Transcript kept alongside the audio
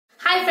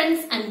Hi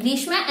friends, I'm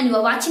Grishma and you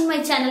are watching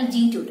my channel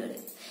G Tutorial.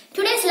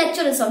 Today's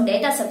lecture is on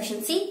data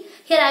sufficiency.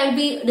 Here I will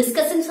be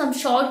discussing some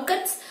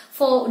shortcuts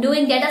for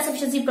doing data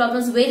sufficiency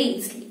problems very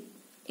easily.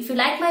 If you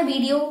like my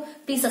video,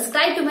 please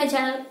subscribe to my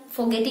channel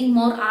for getting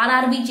more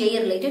RRB JE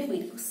related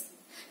videos.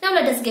 Now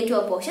let us get to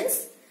our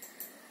portions.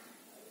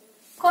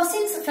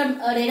 Questions from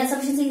data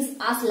sufficiency is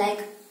asked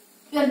like,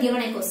 you are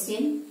given a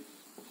question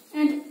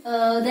and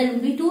there will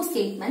be two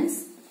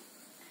statements.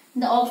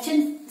 The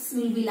options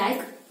will be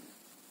like,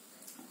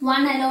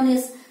 one alone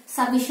is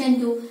sufficient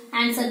to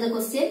answer the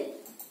question.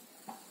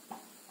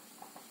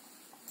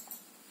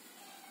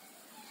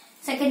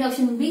 Second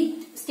option will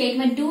be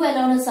statement 2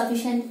 alone is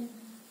sufficient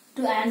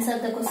to answer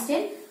the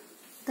question.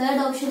 Third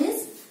option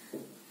is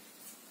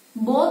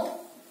both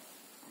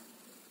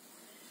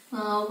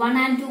 1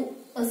 and 2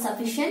 is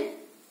sufficient.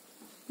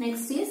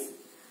 Next is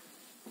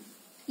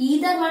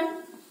either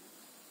 1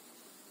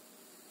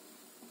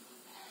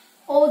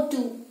 or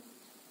 2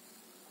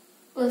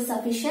 is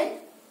sufficient.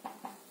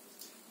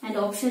 And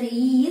option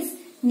E is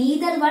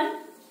neither 1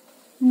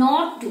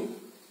 nor 2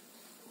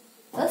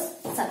 is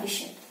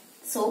sufficient.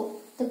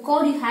 So the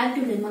code you have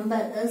to remember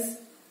is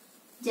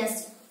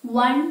just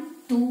 1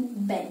 to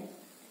Ben.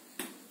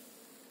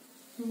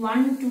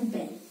 1 to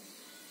Ben.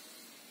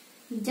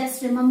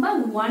 Just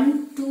remember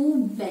 1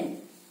 to Ben.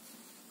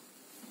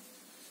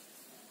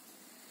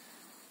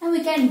 And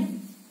we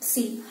can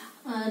see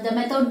the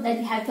method that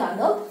you have to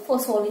adopt for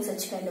solving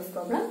such kind of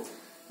problem.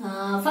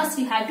 First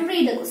you have to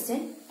read the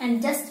question and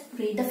just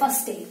read the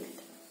first statement.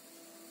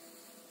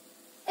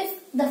 If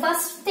the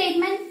first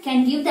statement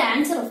can give the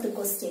answer of the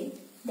question,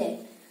 then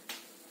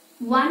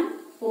 1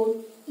 or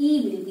E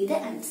will be the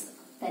answer.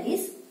 That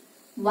is,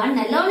 1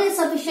 alone is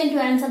sufficient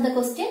to answer the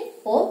question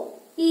or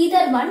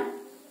either 1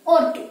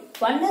 or 2.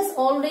 1 is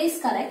always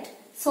correct.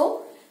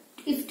 So,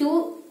 if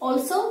 2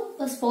 also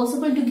is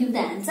possible to give the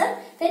answer,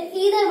 then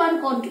either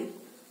 1 or 2.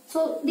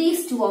 So,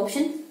 these two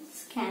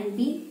options can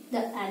be the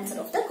answer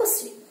of the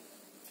question.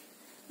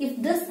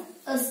 If this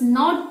is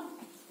not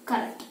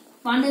correct,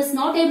 1 is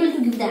not able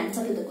to give the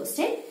answer to the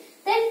question,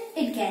 then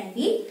it can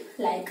be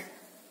like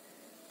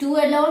 2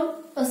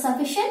 alone is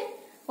sufficient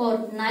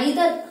or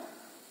neither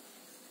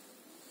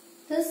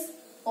this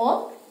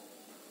or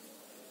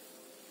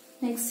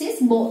next is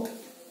both.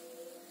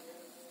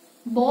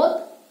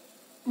 Both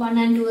 1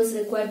 and 2 is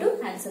required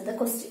to answer the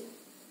question.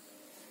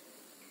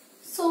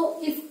 So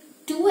if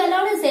 2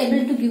 alone is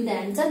able to give the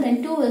answer,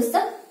 then 2 is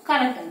the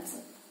correct answer.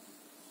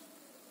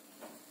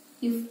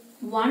 If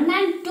 1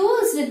 and 2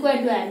 is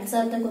required to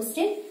answer the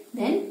question,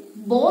 then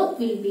both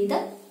will be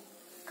the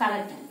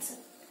correct answer.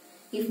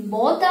 If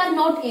both are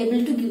not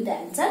able to give the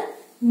answer,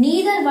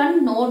 neither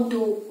 1 nor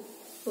 2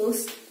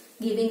 is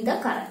giving the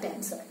correct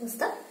answer. Is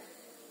the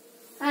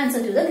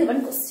answer to the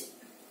given question.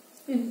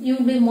 You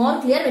will be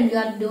more clear when you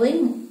are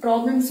doing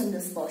problems in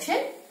this portion.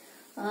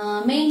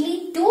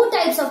 Mainly two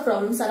types of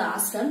problems are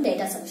asked on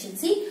data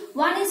sufficiency.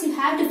 One is you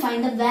have to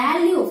find the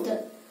value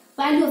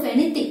of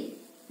anything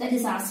that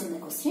is asked in the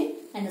question,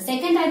 and the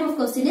second type of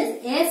question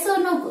is yes or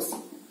no question.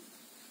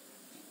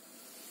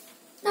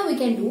 Now we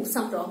can do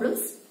some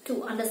problems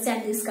to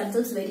understand these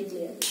concepts very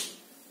clearly.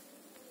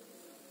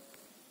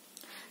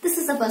 This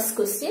is the first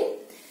question.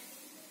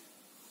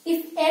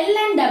 If L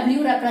and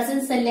W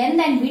represents the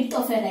length and width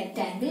of a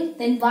rectangle,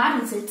 then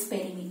what is its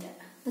perimeter?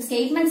 The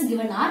statements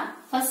given are,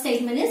 first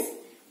statement is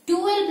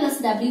 2L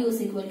plus W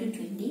is equal to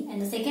 20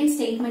 and the second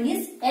statement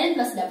is L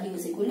plus W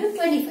is equal to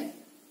 25.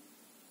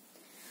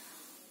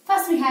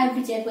 First we have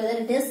to check whether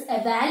it is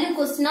a value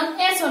question or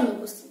yes or no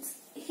questions.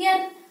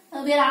 Here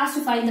we are asked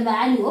to find the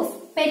value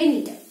of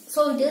perimeter.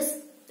 So it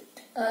is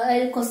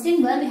a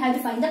question where we have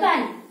to find the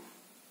value.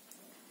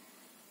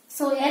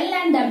 So L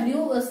and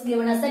W is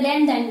given as the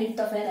length and width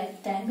of a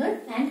rectangle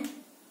and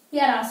we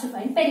are asked to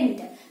find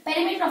perimeter.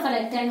 Perimeter of a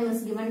rectangle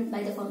is given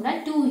by the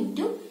formula 2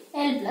 into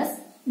L plus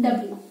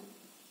W.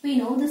 We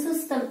know this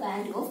is the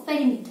value of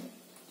perimeter.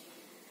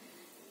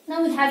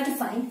 Now we have to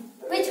find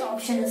which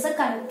option is the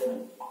correct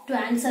one to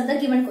answer the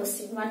given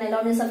question. 1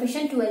 alone is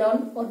sufficient, 2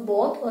 alone or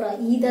both or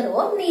either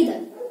or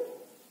neither.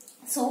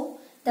 So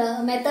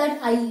the method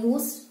I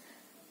used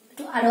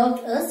to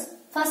adopt is,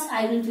 first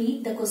I will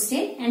read the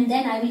question and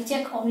then I will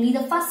check only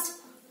the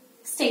first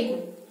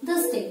statement.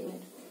 This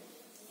statement.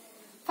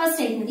 First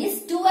statement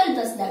is 2L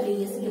plus W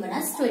is given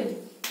as 20.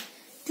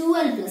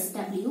 2L plus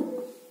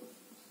W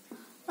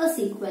is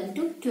equal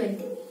to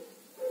 20.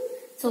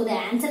 So the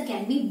answer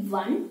can be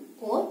 1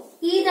 or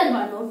either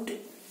 1 or 2.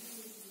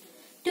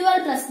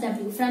 2L plus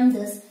W, from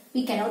this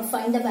we cannot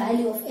find the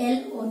value of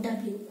L or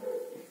W.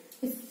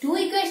 If two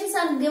equations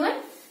are given,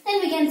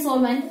 then we can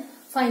solve and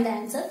find the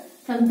answer.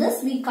 From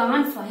this we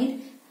can't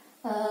find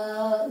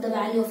the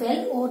value of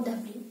L or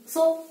W.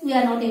 So we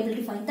are not able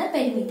to find the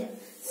perimeter.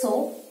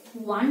 So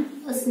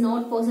 1 is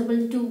not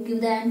possible to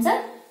give the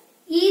answer.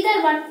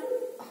 Either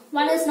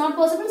 1 is not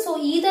possible. So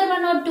either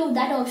 1 or 2,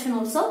 that option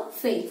also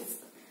fails.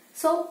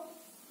 So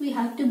we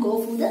have to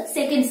go for the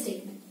second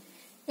statement.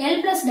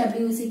 L plus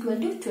W is equal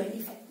to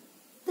 25.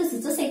 This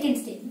is the second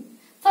statement.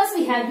 First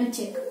we have to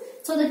check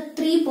So the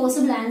three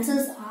possible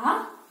answers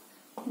are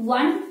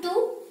 1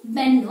 to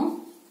Ben,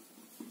 no?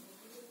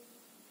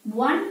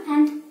 1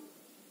 and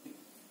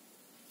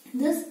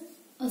this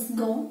is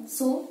gone.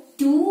 So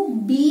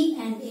 2, B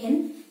and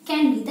N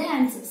can be the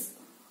answers.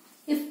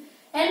 If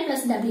L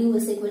plus W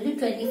is equal to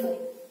 25.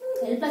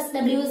 L plus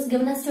W is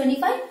given as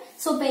 25.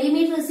 So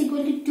perimeter is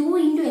equal to 2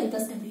 into L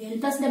plus W. L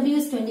plus W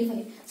is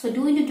 25. So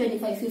 2 into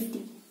 25,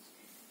 50.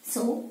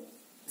 So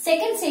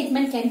second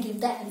statement can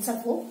give the answer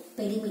for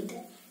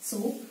perimeter.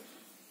 So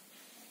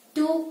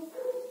 2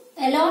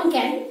 alone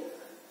can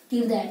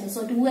give the answer.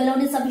 So 2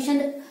 alone is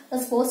sufficient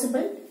as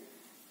possible.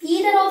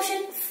 Either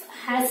option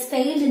has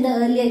failed in the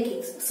earlier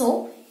case.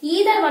 So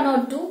either 1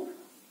 or 2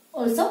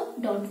 also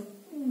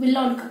will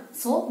not come.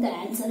 So the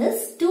answer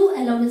is 2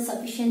 alone is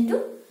sufficient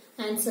to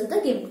answer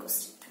the given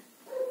question.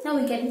 Now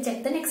we can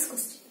check the next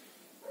question.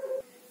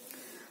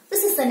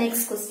 This is the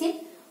next question.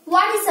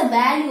 What is the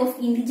value of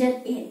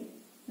integer n?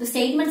 The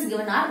statements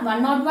given are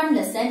 101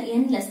 less than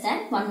n less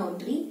than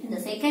 103. And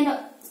the second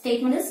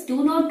statement is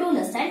 202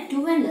 less than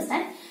 2n less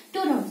than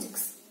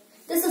 206.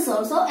 This is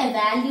also a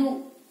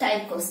value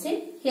type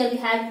question. Here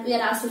we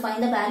are asked to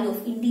find the value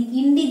of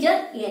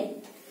integer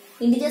n.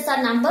 Integers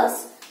are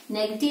numbers,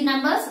 negative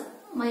numbers,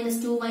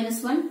 -2,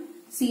 -1,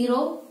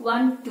 0,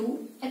 1,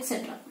 2,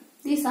 etc.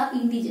 These are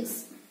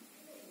integers.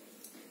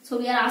 So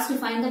we are asked to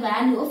find the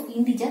value of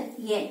integer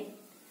n.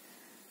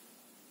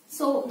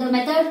 So the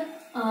method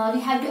we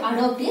have to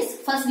adopt is,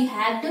 first we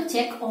have to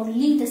check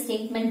only the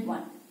statement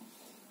 1.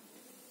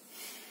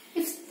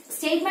 If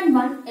statement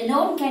 1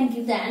 alone can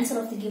give the answer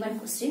of the given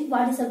question,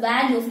 what is the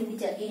value of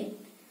integer n?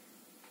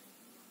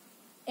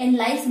 N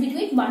lies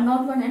between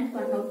 101 and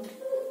 103.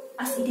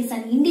 As it is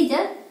an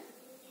integer,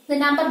 the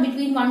number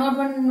between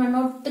 101 and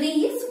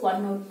 103 is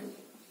 102.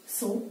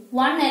 So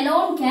 1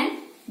 alone can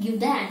give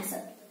the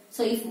answer.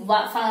 So if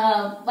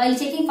while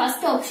checking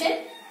first option,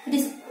 it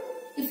is,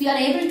 if you are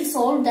able to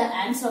solve the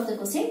answer of the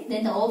question,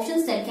 then the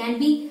options that can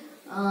be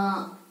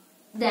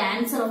the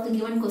answer of the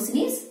given question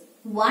is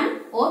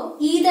 1 or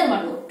either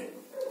 1 or 2.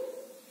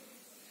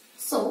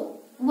 So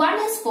 1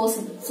 is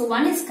possible. So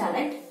 1 is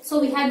correct. So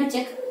we have to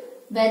check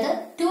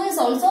whether 2 is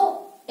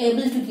also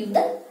able to give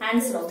the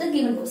answer of the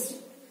given question.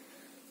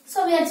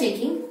 So we are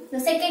checking the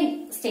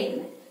second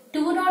statement.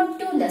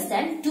 202 less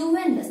than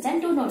 2n less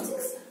than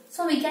 206.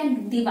 So we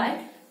can divide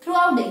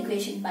throughout the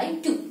equation by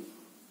 2.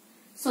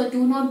 So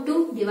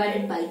 202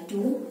 divided by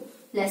 2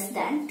 less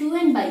than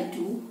 2n by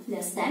 2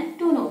 less than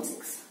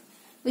 206,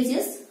 which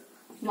is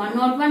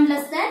 101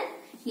 less than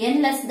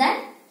n less than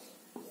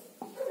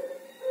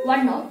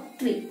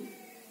 103.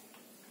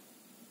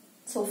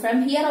 So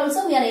from here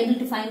also we are able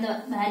to find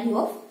the value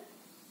of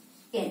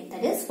n,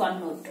 that is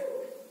 102.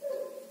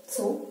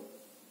 So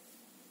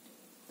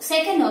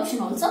second option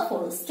also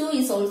follows. 2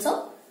 is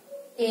also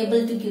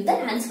able to give the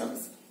answer.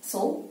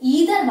 So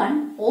either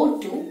 1 or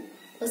 2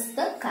 is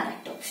the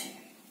correct option.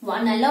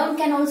 1 alone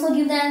can also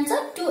give the answer.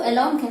 2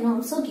 alone can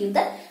also give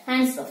the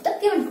answer of the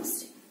given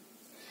question.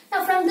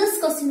 Now from this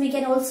question we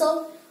can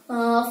also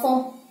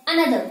form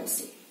another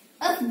question.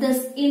 If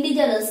this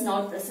integer is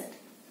not present,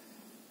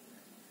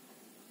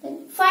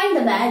 then find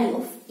the value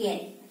of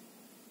n.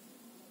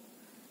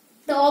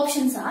 The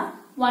options are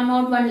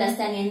 101 less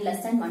than n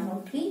less than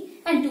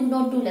 103 and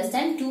 202 less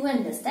than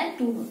 2n less than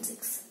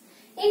 206.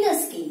 In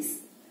this case,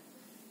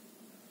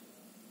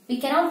 we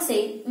cannot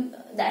say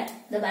that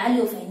the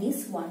value of n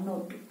is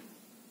 102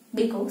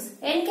 because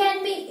n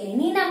can be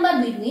any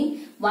number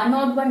between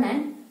 101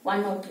 and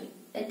 103.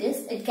 That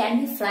is, it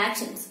can be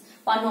fractions,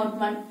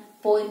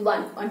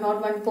 101.1,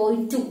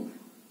 101.2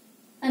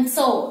 and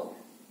so on.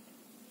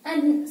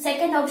 And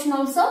second option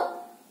also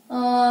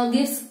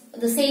gives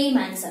the same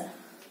answer,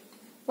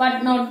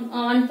 what not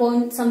 1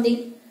 point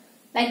something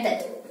like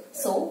that.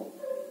 So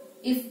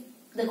if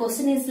the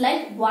question is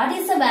like what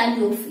is the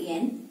value of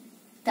n,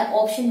 the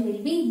option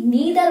will be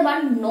neither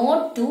 1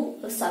 nor 2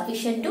 is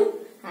sufficient to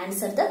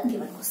answer the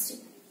given question.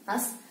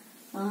 As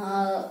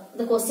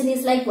the question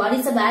is like what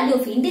is the value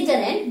of integer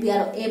n, we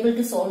are able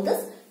to solve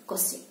this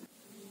question.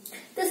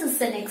 This is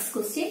the next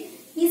question.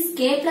 Is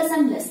k plus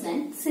m less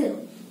than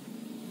 0?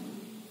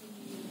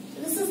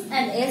 This is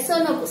an yes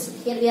or no question.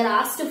 Here we are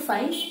asked to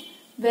find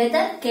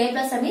whether k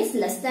plus m is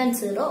less than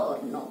 0 or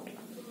not.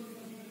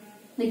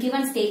 The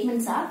given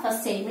statements are,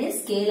 first statement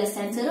is k less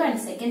than 0 and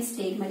second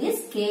statement is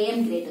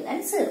km greater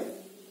than 0.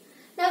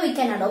 Now we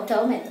can adopt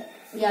our method.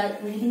 We are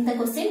reading the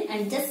question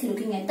and just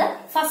looking at the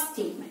first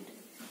statement.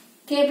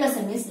 K plus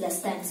m is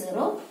less than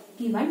 0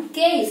 given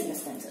k is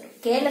less than 0.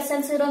 K less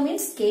than 0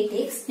 means k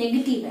takes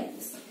negative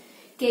values.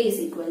 K is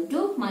equal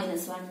to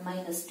 -1,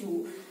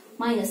 -2,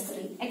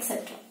 -3,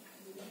 etc.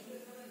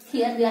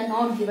 Here we are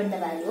not given the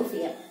value of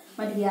m,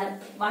 but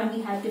what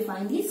we have to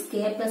find is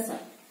k plus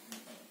m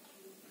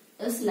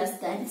is less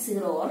than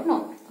 0 or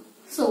not.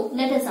 So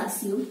let us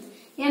assume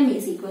m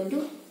is equal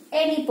to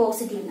any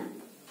positive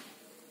number.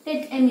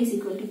 Let m is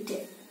equal to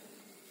 10.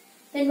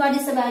 Then what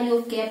is the value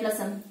of k plus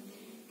m?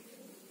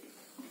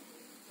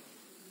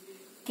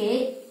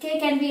 K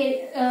can be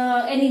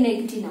any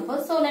negative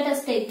number. So let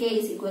us take k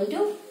is equal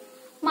to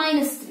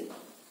 -3.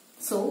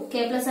 So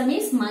k plus m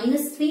is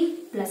minus 3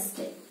 plus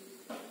 10,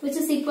 which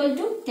is equal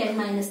to 10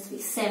 minus 3,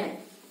 7.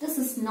 This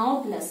is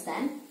not less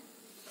than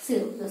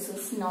 0. This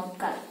is not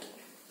correct.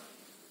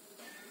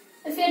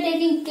 If you are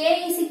taking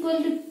k is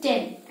equal to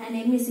 10 and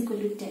m is equal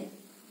to 10,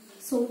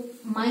 so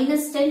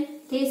minus 10,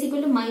 k is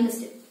equal to minus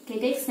 10, k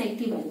takes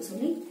negative values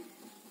only,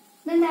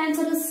 then the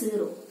answer is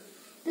 0.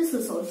 This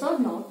is also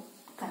not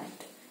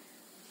correct.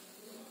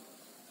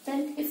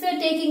 Then if you are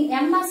taking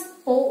m as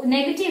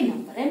negative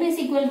number, m is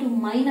equal to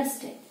minus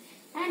 10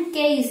 and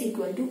k is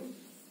equal to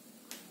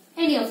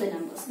any of the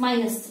numbers,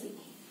 minus 3,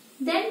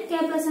 then k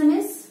plus m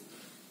is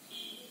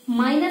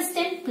minus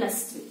 10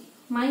 plus 3,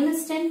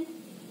 minus 10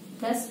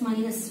 plus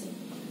minus 3,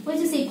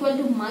 which is equal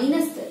to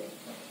minus 30.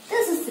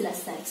 This is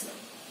less than 0.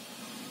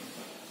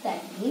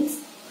 That means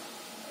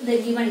the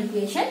given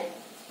equation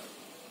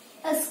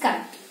is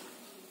correct.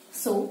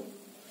 So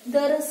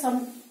there is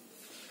some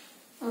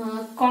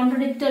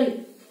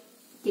contradictory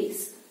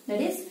case.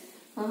 That is,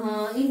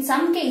 in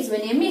some case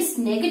when m is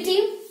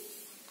negative,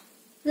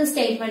 the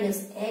statement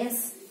is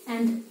yes,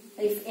 and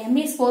if m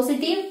is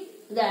positive,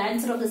 the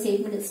answer of the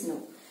statement is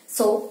no.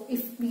 So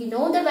if we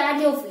know the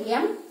value of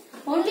m,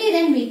 only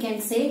then we can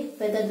say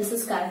whether this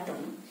is correct or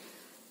not.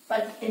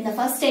 But in the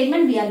first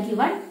statement we are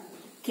given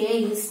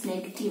k is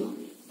negative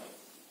only.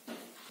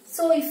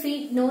 So if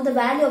we know the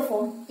value of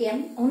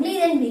m, only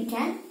then we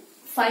can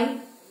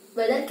find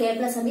whether k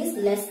plus m is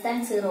less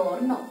than 0 or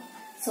not.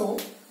 So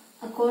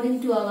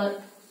according to our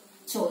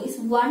choice,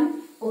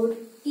 one or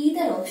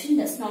either option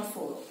does not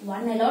follow.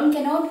 One alone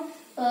cannot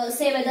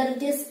say whether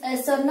it is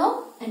yes or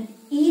no, and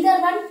either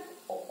one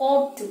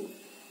or two.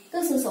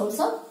 This is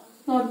also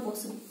not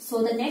possible.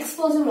 So the next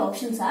possible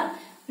options are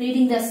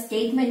reading the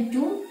statement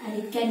 2,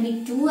 and it can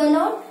be 2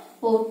 alone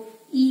or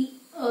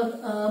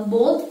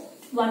both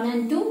 1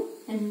 and 2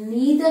 and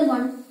neither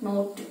one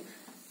nor 2.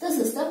 This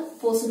is the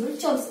possible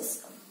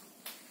choices.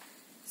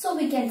 So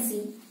we can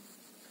see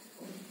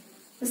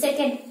the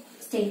second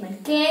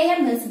statement,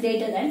 km is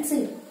greater than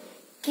 0.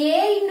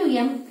 K into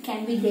m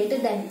can be greater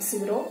than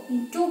 0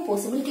 in two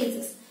possible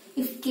cases.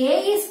 If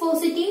k is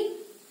positive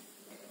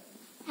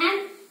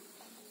and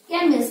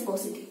m is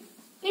positive,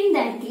 in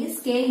that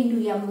case k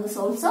into m is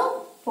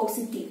also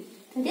positive,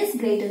 that is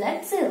greater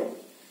than 0.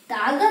 The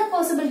other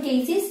possible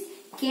case is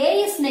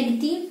k is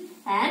negative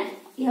and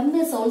m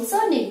is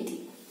also negative.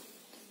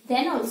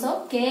 Then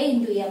also k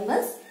into m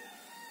is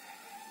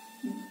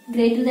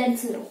greater than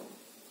 0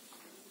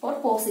 or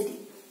positive.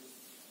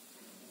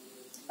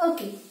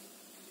 Okay.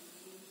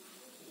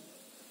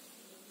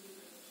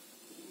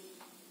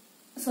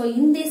 So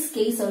in this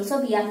case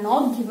also we are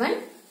not given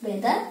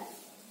whether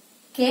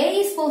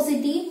k is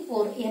positive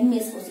or m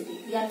is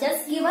positive. We are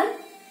just given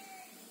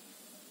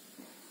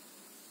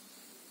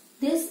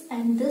this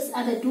and this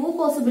are the two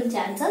possible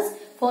chances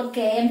for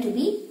km to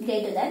be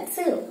greater than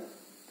 0.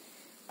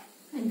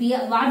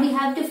 And what we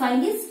have to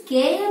find is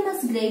km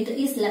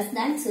is less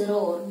than 0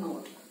 or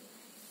not.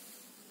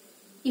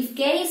 If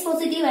k is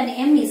positive and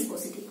m is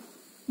positive,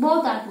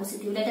 both are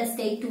positive. Let us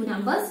take two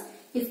numbers.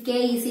 If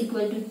k is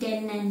equal to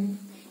 10 and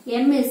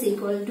m is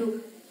equal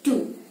to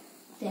 2,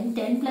 then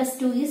 10 plus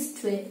 2 is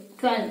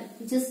 12,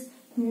 which is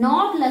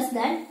not less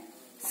than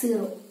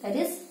 0. That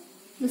is,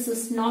 this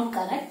is not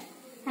correct.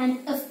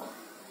 And if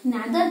in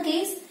another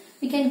case,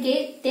 we can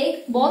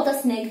take both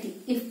as negative.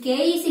 If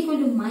k is equal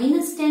to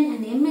minus 10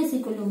 and m is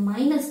equal to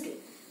minus 2,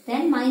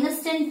 then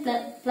minus 10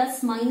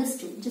 plus minus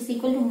 2, which is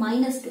equal to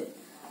minus 2.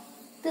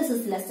 This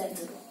is less than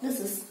 0. This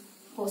is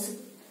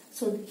possible.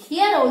 So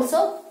here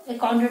also a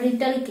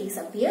contradictory case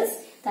appears.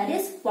 That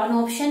is, one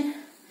option,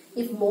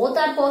 if both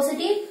are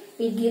positive,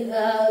 it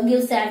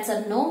gives the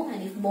answer no,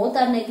 and if both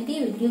are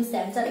negative, it gives the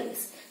answer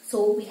yes.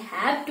 So we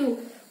have to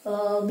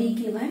be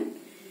given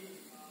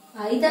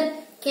either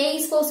k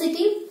is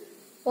positive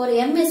or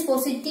m is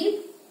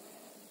positive.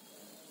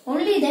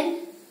 Only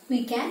then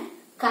we can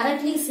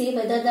correctly say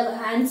whether the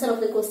answer of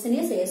the question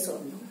is yes or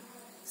no.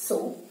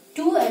 So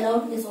 2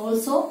 alone is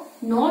also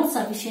not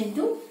sufficient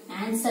to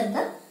answer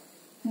the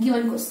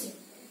given question.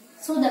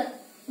 So the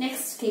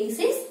next case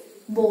is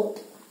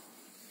both.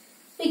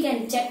 We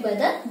can check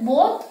whether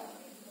both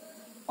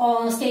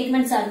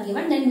statements are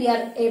given, then we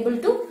are able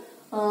to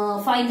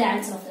find the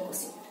answer of the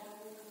question.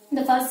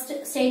 The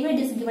first statement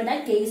is given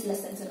that k is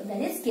less than 0,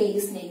 that is k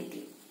is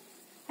negative.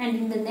 And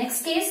in the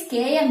next case,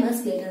 km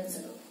is greater than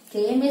 0.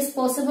 Km is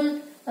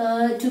possible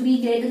to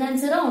be greater than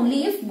 0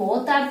 only if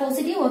both are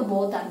positive or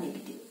both are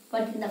negative.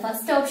 But in the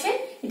first option,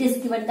 it is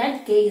given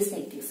that k is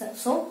negative.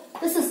 So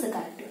this is the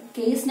correct one.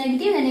 K is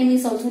negative and m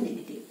is also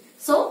negative.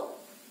 So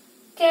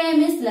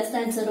km is less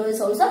than 0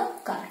 is also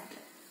correct.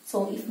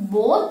 So if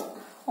both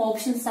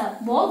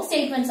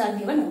statements are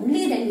given,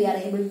 only then we are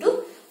able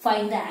to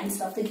find the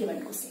answer of the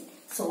given question.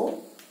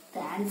 So the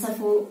answer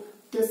for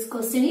this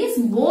question is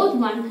both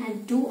 1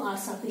 and 2 are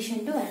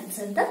sufficient to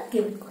answer the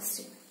given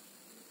question.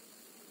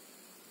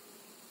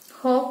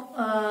 Hope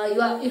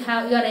you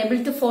are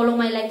able to follow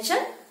my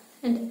lecture,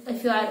 and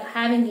if you are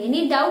having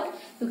any doubt,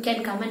 you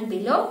can comment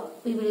below.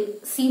 We will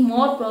see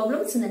more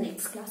problems in the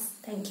next class.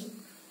 Thank you.